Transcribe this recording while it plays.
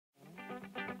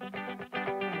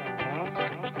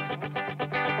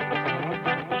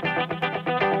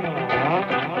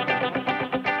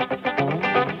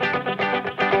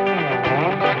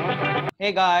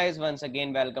Hey guys, once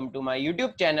again welcome to my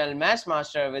YouTube channel Maths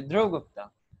Master with Dhruv Gupta.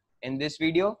 In this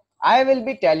video, I will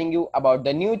be telling you about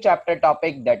the new chapter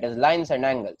topic that is lines and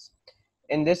angles.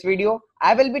 In this video,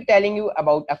 I will be telling you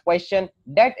about a question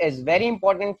that is very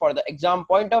important for the exam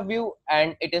point of view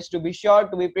and it is to be sure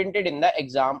to be printed in the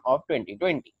exam of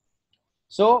 2020.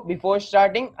 So before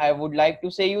starting, I would like to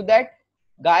say you that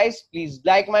guys, please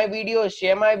like my video,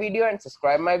 share my video and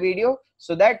subscribe my video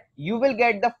so that you will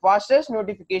get the fastest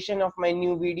notification of my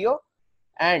new video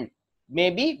and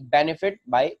maybe benefit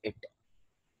by it.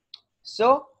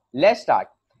 So let's start.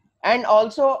 And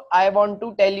also I want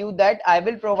to tell you that I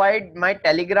will provide my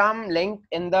Telegram link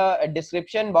in the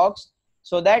description box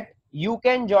so that you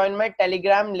can join my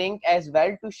Telegram link as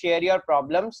well to share your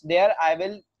problems. There I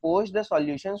will post the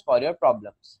solutions for your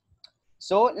problems.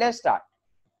 So let's start.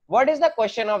 What is the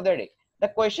question of the day? The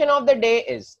question of the day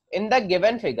is, in the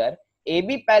given figure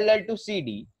AB parallel to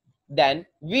CD, then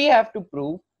we have to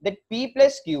prove that P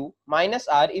plus Q minus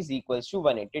R is equals to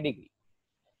 180 degree.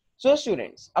 So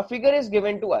students, a figure is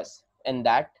given to us and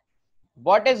that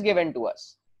what is given to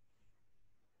us?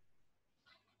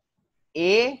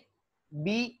 A,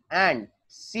 B and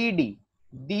CD,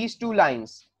 these two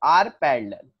lines are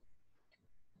parallel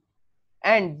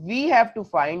and we have to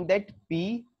find that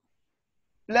P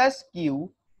plus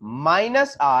Q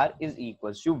minus R is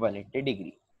equals to 180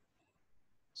 degree.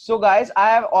 So guys, I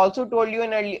have also told you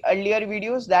in earlier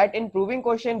videos that in proving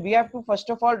question, we have to first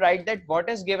of all write that what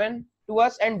is given to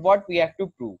us and what we have to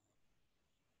prove.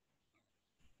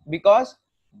 Because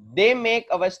they make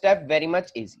our step very much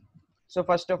easy. So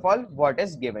first of all, what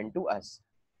is given to us?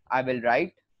 I will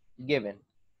write given.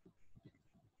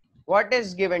 What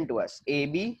is given to us?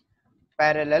 AB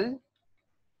parallel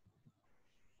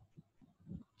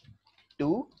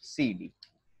to CD.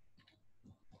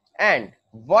 And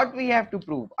what we have to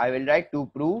prove? I will write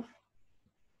to prove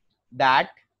that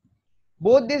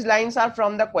both these lines are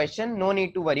from the question. No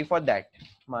need to worry for that.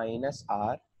 Minus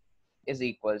R is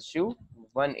equals to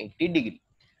 180 degree.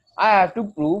 I have to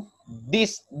prove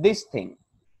this thing.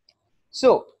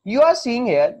 So you are seeing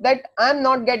here that I am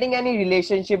not getting any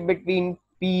relationship between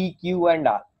P, Q and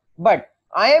R. But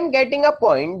I am getting a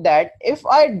point that if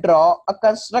I draw a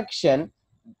construction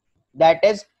that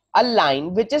is a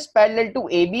line which is parallel to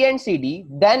AB and CD,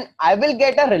 then I will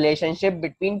get a relationship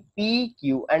between P,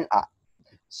 Q and R.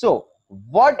 So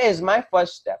what is my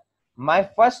first step? My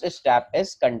first step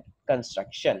is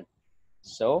construction.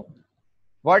 So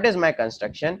what is my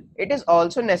construction? It is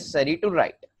also necessary to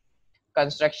write.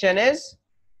 Construction is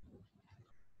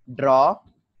draw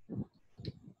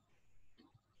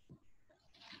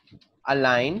a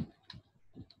line,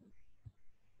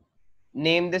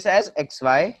 name this as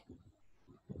XY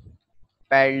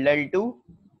parallel to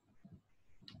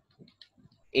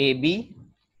AB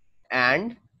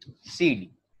and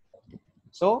CD.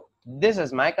 So this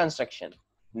is my construction.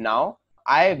 Now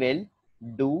I will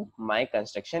do my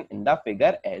construction in the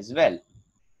figure as well.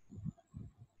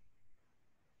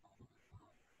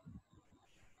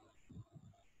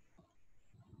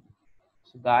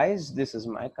 So guys, this is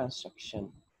my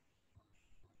construction.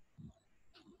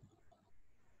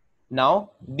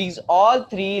 Now these all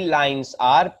three lines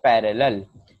are parallel,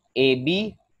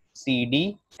 AB,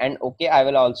 CD and okay, I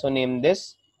will also name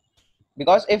this,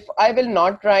 because if I will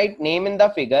not write name in the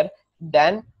figure,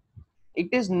 then it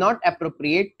is not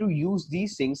appropriate to use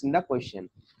these things in the question.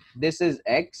 This is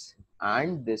X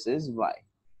and this is Y.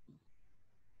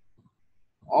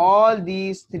 All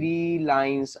these three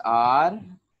lines are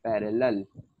parallel.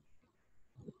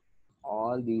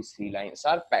 All these three lines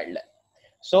are parallel.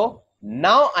 So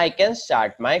now I can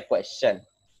start my question.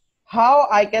 How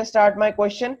I can start my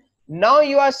question? Now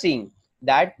you are seeing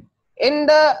that in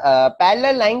the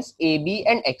parallel lines AB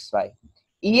and XY,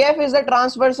 EF is the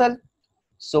transversal.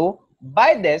 So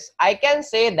by this I can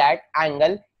say that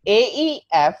angle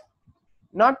AEF,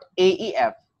 not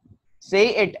AEF,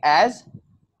 say it as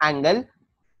angle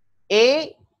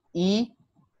AEX.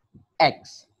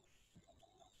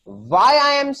 Why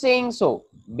I am saying so?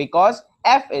 Because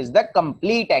F is the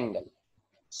complete angle.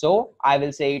 So I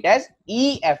will say it as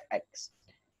EFX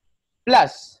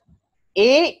plus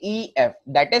AEF,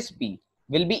 that is P,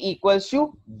 will be equals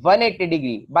to 180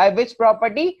 degree. By which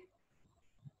property?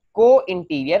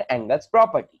 Co-interior angles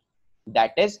property.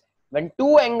 That is, when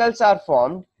two angles are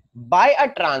formed by a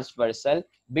transversal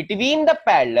between the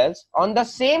parallels on the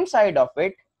same side of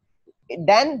it,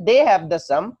 then they have the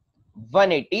sum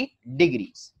 180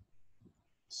 degrees.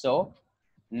 So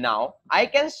now I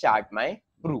can start my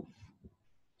proof.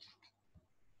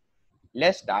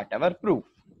 Let's start our proof.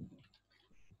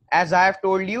 As I have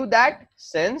told you that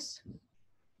since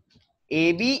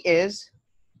AB is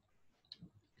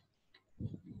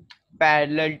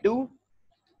parallel to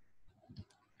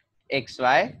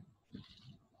XY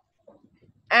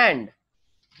and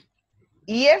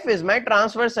EF is my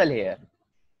transversal here.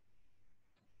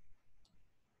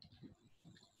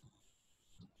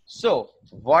 So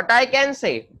what I can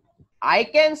say? I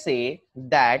can say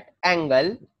that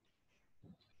angle,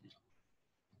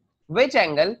 which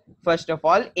angle? First of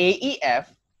all, AEF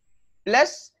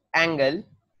plus angle,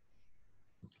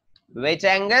 which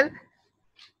angle?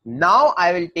 Now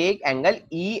I will take angle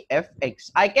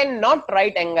EFX. I cannot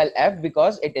write angle F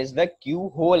because it is the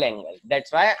Q whole angle.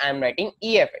 That's why I am writing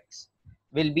EFX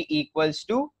will be equals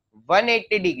to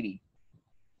 180 degree.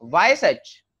 Why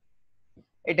such?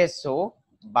 It is so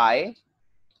by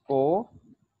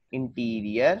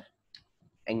co-interior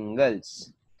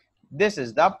angles. This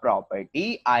is the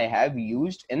property I have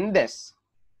used in this.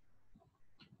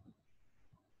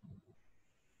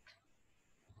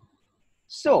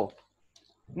 So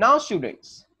now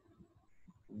students,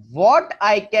 what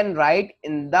I can write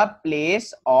in the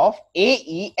place of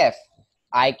AEF?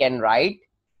 I can write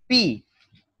P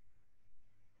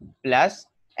plus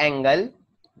angle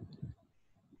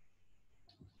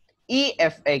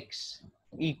EFX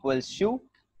equals to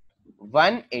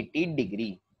 180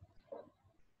 degree.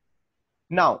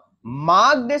 Now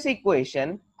mark this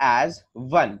equation as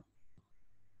 1.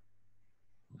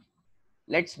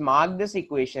 Let's mark this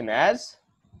equation as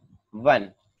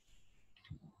 1.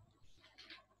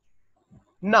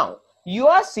 Now you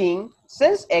are seeing,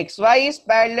 since XY is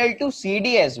parallel to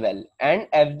CD as well and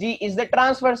FG is the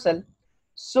transversal,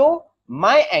 so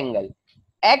my angle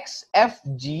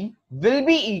XFG will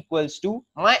be equals to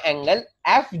my angle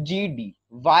FGD.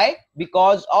 Why?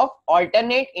 Because of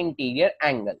alternate interior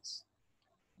angles.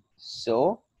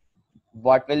 So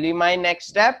what will be my next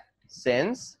step?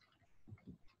 Since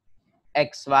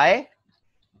XY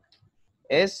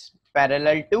is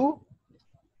parallel to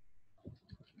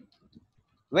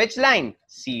which line?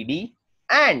 CD,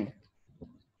 and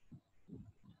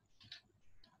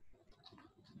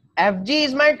FG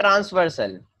is my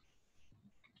transversal.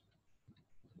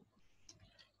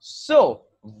 So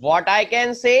what I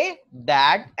can say,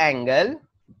 that angle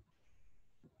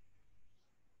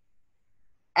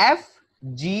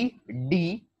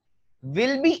FGD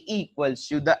will be equals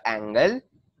to the angle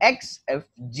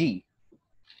XFG.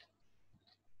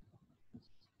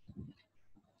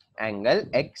 Angle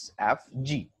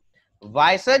XFG.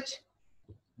 Why such?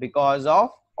 Because of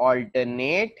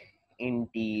alternate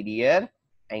interior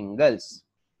angles.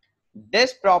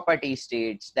 This property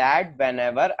states that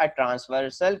whenever a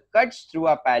transversal cuts through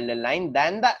a parallel line,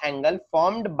 then the angle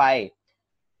formed by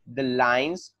the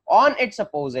lines on its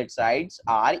opposite sides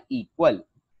are equal.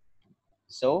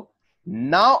 So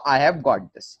now I have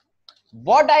got this.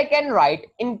 What I can write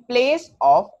in place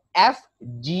of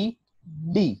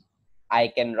FGD? I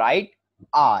can write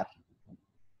R.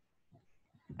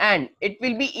 And it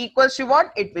will be equals to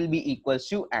what? It will be equals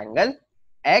to angle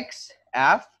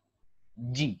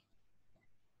XFG.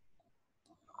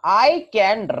 I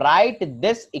can write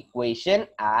this equation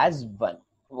as 1.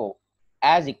 Oh,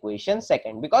 as equation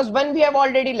second, because 1 we have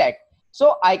already let.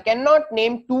 So I cannot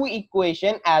name two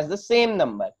equation as the same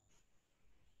number.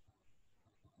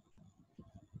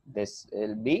 This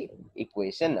will be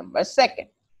equation number second.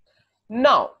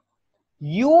 Now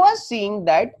you are seeing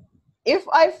that if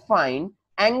I find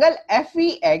angle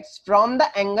FEX from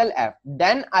the angle F,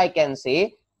 then I can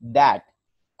say that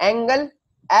angle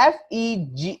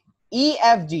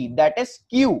EFG, that is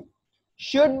Q,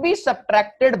 should be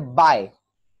subtracted by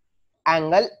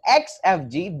angle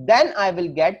XFG, then I will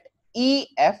get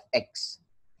EFX.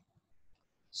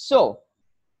 So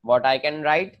what I can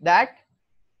write, that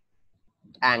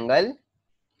angle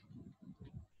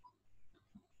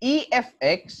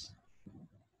EFX,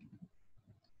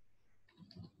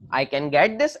 I can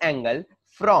get this angle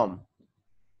from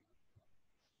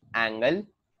angle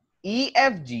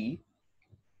EFG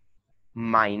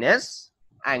minus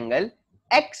angle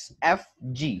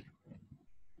XFG.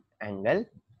 Angle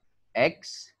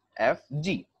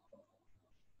XFG.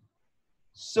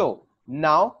 So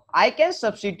now I can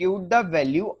substitute the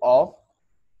value of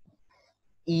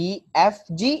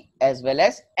EFG as well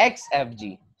as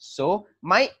XFG. So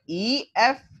my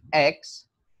EFX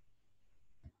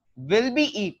will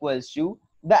be equals to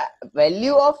the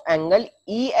value of angle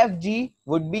EFG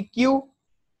would be Q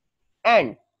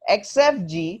and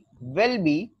XFG will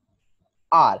be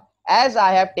R, as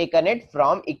I have taken it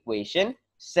from equation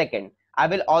second. I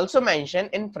will also mention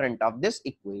in front of this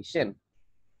equation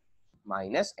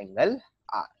minus angle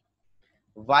R.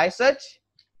 Why such?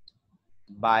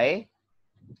 By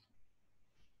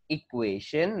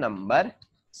equation number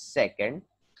second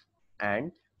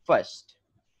and first.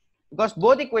 because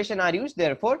both equation are used,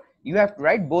 therefore you have to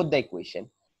write both the equation.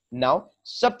 Now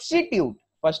substitute,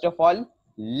 first of all,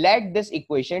 let this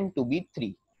equation to be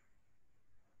 3.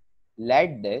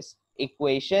 Let this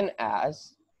equation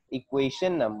as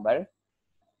equation number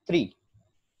 3.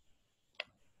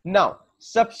 Now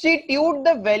substitute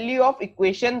the value of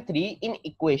equation 3 in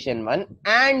equation 1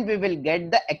 and we will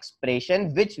get the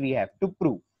expression which we have to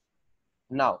prove.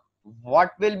 Now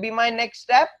what will be my next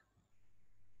step?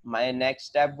 My next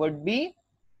step would be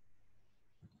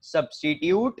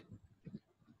substitute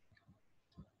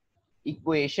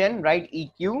equation, write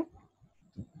EQ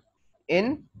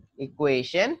in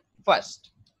equation first.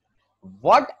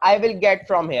 What I will get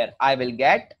from here? I will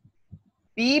get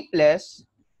P plus,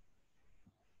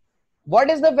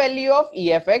 what is the value of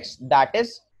EFX? That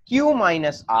is Q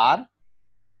minus R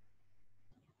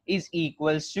is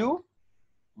equals to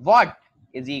what?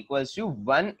 Is equals to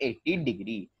 180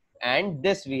 degree, and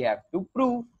this we have to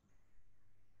prove.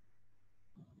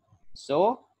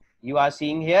 So you are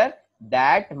seeing here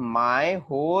that my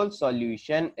whole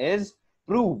solution is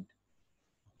proved.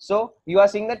 So you are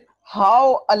seeing that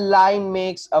how a line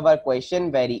makes our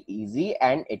question very easy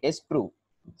and it is proved.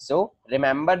 So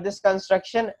remember this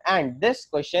construction, and this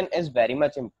question is very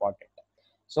much important.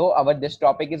 So our this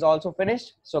topic is also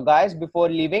finished. So guys, before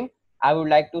leaving, I would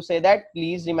like to say that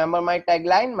please remember my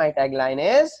tagline. My tagline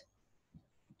is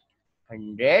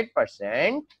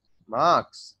 100%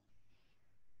 marks.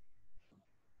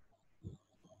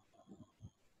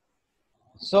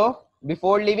 So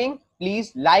before leaving,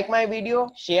 please like my video,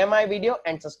 share my video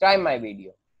and subscribe my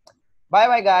video. Bye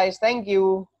bye guys. Thank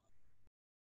you.